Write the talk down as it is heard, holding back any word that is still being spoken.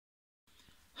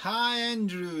Hi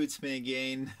Andrew, it's me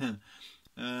again.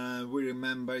 We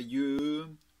remember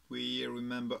you. We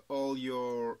remember all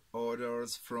your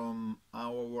orders from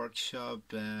our workshop,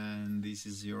 and this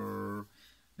is your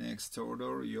next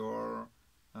order, your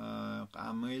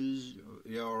kamyl,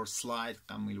 your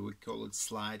Slide-kamyl. We call it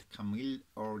Slide-kamyl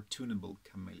or tunable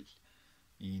kamyl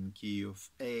in key of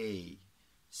A.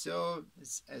 So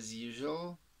as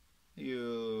usual,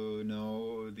 you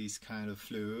know this kind of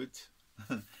flute.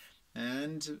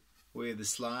 And with a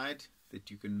slide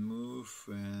that you can move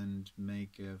and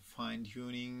make a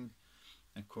fine-tuning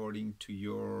according to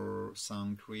your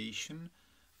sound creation,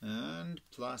 and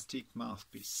plastic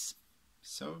mouthpiece.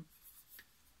 So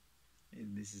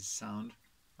this is sound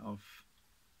of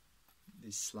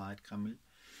this Slide-kamyl.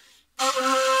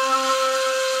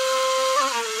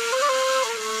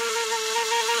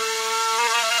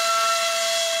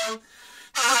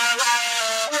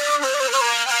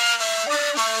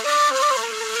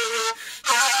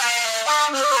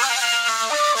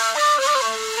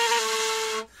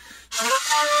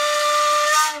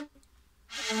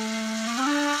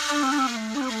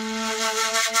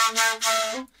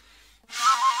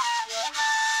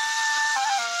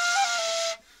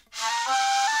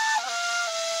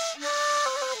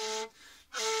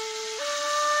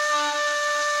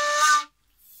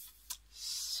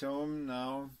 So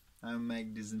now I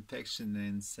make this infection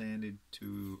and send it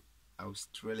to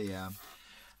Australia.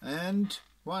 And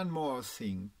one more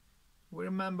thing, we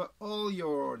remember all your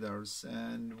orders,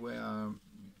 and we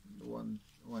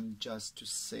want just to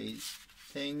say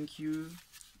thanks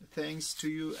to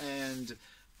you, and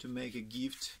to make a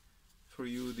gift for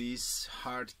you, this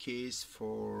hard case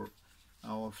for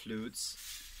our flutes.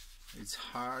 It's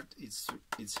hard, it's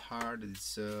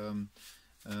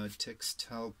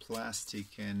textile plastic,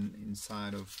 and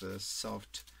inside of a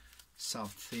soft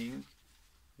thing.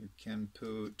 You can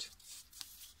put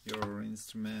your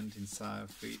instrument inside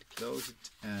of it, close it,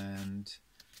 and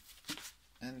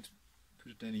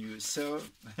put it in use. So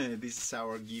this is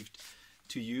our gift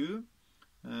to you,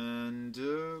 and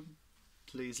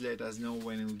please let us know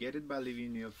when you get it by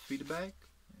leaving your feedback,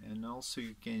 and also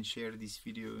you can share this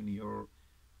video in your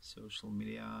social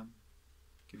media.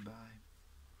 Goodbye.